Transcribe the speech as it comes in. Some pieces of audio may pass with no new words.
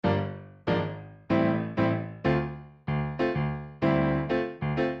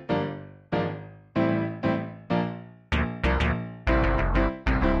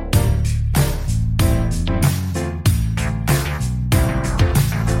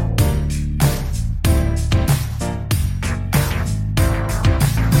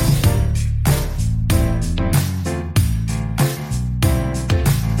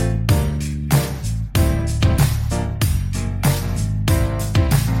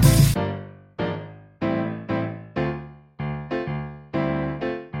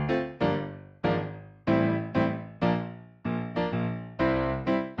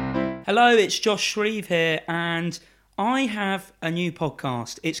Hello, it's Josh Shreve here, and I have a new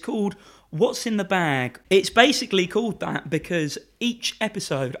podcast. It's called What's in the Bag. It's basically called that because each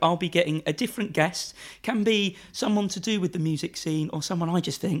episode I'll be getting a different guest. Can be someone to do with the music scene or someone I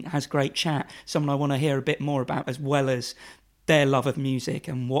just think has great chat, someone I want to hear a bit more about, as well as their love of music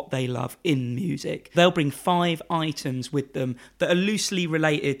and what they love in music. They'll bring 5 items with them that are loosely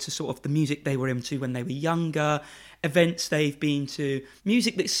related to sort of the music they were into when they were younger, events they've been to,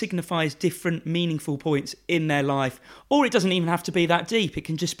 music that signifies different meaningful points in their life, or it doesn't even have to be that deep. It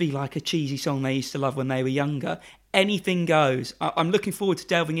can just be like a cheesy song they used to love when they were younger. Anything goes. I'm looking forward to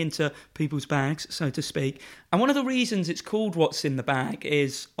delving into people's bags, so to speak. And one of the reasons it's called What's in the Bag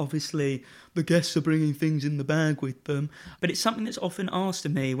is obviously the guests are bringing things in the bag with them, but it's something that's often asked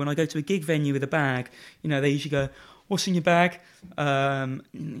of me when I go to a gig venue with a bag. You know, they usually go, "What's in your bag?"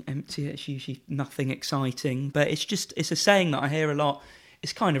 Empty. It's usually nothing exciting, but it's a saying that I hear a lot.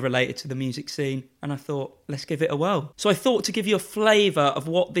 It's kind of related to the music scene, and I thought, let's give it a whirl. So I thought, to give you a flavour of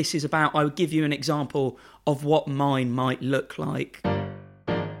what this is about, I would give you an example of what mine might look like.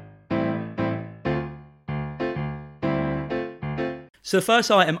 So the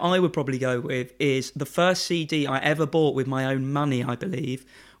first item I would probably go with is the first CD I ever bought with my own money, I believe,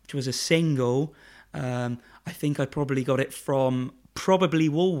 which was a single. I think I probably got it from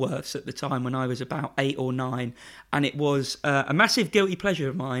Woolworths at the time when I was about 8 or 9, and it was a massive guilty pleasure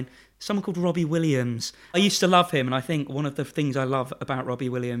of mine, someone called Robbie Williams. I used to love him, and I think one of the things I love about Robbie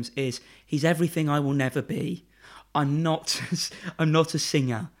Williams is he's everything I will never be. I'm not a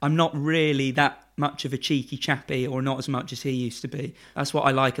singer. I'm not really that much of a cheeky chappy, or not as much as he used to be. That's what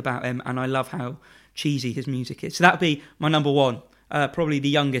I like about him, and I love how cheesy his music is. So that would be my number one. Probably the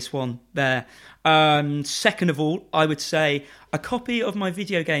youngest one there. Second of all, I would say a copy of my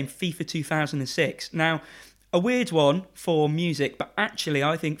video game FIFA 2006. Now, a weird one for music, but actually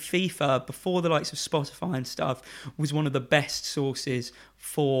I think FIFA, before the likes of Spotify and stuff, was one of the best sources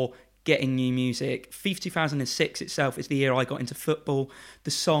for getting new music. FIFA 2006 itself is the year I got into football.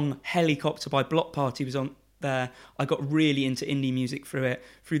 The song Helicopter by Block Party was on there. I got really into indie music through it.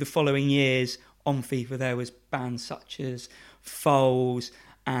 Through the following years on FIFA, there was bands such as Foals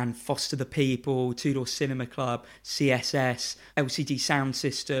and Foster the People, Two Door Cinema Club, CSS, LCD Sound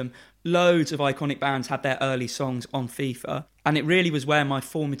System. Loads of iconic bands had their early songs on FIFA, and it really was where my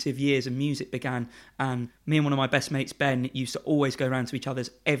formative years of music began. And me and one of my best mates, Ben, used to always go around to each other's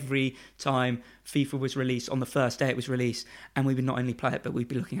every time FIFA was released, on the first day it was released, and we would not only play it, but we'd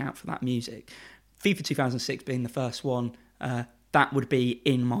be looking out for that music. FIFA 2006 being the first one, that would be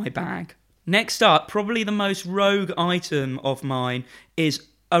in my bag. Next up, probably the most rogue item of mine is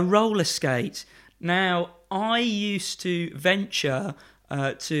a roller skate. Now, I used to venture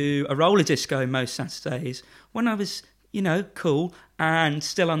to a roller disco most Saturdays when I was, cool and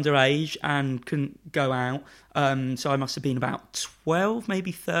still underage and couldn't go out. So I must have been about 12,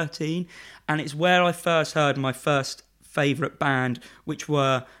 maybe 13. And it's where I first heard my first favourite band, which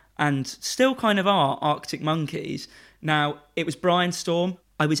were, and still kind of are, Arctic Monkeys. Now, it was Brainstorm.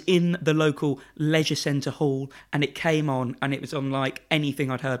 I was in the local leisure centre hall and it came on, and it was unlike anything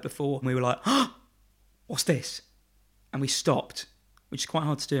I'd heard before. And we were like, "Oh, what's this?" And we stopped, which is quite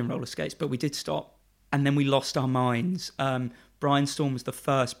hard to do in roller skates, but we did stop. And then we lost our minds. Brainstorm was the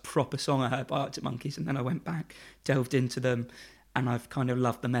first proper song I heard by Arctic Monkeys, and then I went back, delved into them, and I've kind of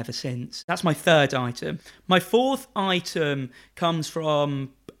loved them ever since. That's my third item. My fourth item comes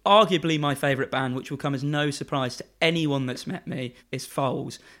from arguably my favourite band, which will come as no surprise to anyone that's met me, is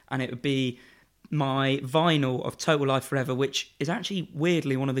Foals. And it would be my vinyl of Total Life Forever, which is actually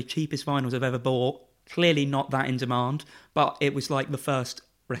weirdly one of the cheapest vinyls I've ever bought. Clearly not that in demand, but it was like the first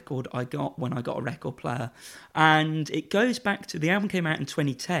record I got when I got a record player. And it goes back to, the album came out in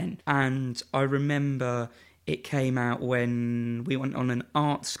 2010, and I remember it came out when we went on an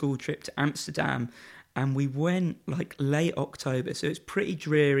art school trip to Amsterdam, and we went like late October, so it's pretty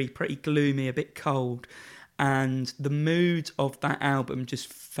dreary, pretty gloomy, a bit cold, and the mood of that album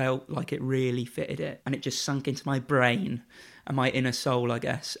just felt like it really fitted it, and it just sunk into my brain and my inner soul, I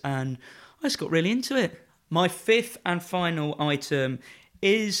guess, and I just got really into it. My fifth and final item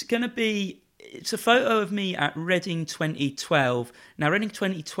is going to be, it's a photo of me at Reading 2012. Now, Reading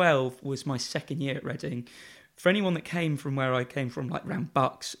 2012 was my second year at Reading. For anyone that came from where I came from, like round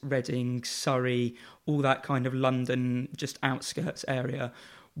Bucks, Reading, Surrey, all that kind of London, just outskirts area,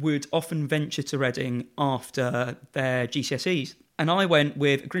 would often venture to Reading after their GCSEs. And I went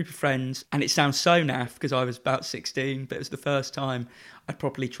with a group of friends, and it sounds so naff because I was about 16, but it was the first time I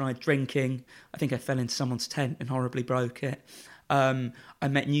properly tried drinking. I think I fell into someone's tent and horribly broke it. I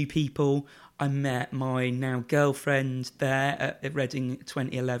met new people. I met my now girlfriend there at Reading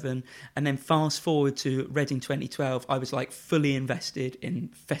 2011. And then fast forward to Reading 2012, I was like fully invested in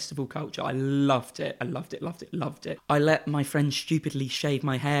festival culture. I loved it. I loved it. I let my friend stupidly shave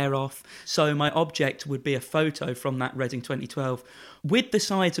my hair off. So my object would be a photo from that Reading 2012 with the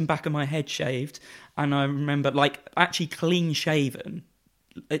sides and back of my head shaved. And I remember like actually clean shaven.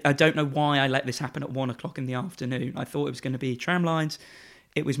 I don't know why I let this happen at 1 o'clock in the afternoon. I thought it was going to be tram lines.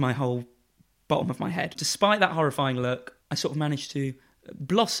 It was my whole bottom of my head. Despite that horrifying look, I sort of managed to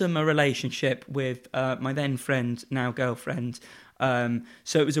blossom a relationship with my then friend, now girlfriend.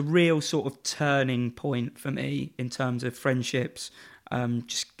 So it was a real sort of turning point for me in terms of friendships,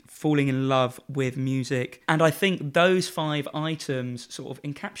 just falling in love with music. And I think those 5 items sort of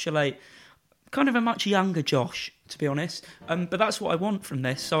encapsulate kind of a much younger Josh, to be honest. But that's what I want from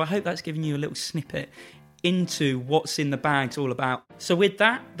this. So I hope that's given you a little snippet into What's in the Bag's all about. So with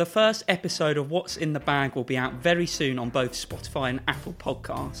that, the first episode of What's in the Bag will be out very soon on both Spotify and Apple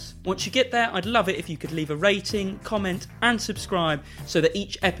Podcasts. Once you get there, I'd love it if you could leave a rating, comment and subscribe so that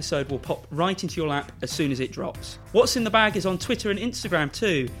each episode will pop right into your lap as soon as it drops. What's in the Bag is on Twitter and Instagram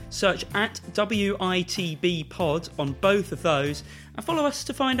too. Search at WITB Pod on both of those and follow us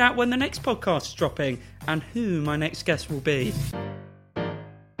to find out when the next podcast is dropping and who my next guest will be.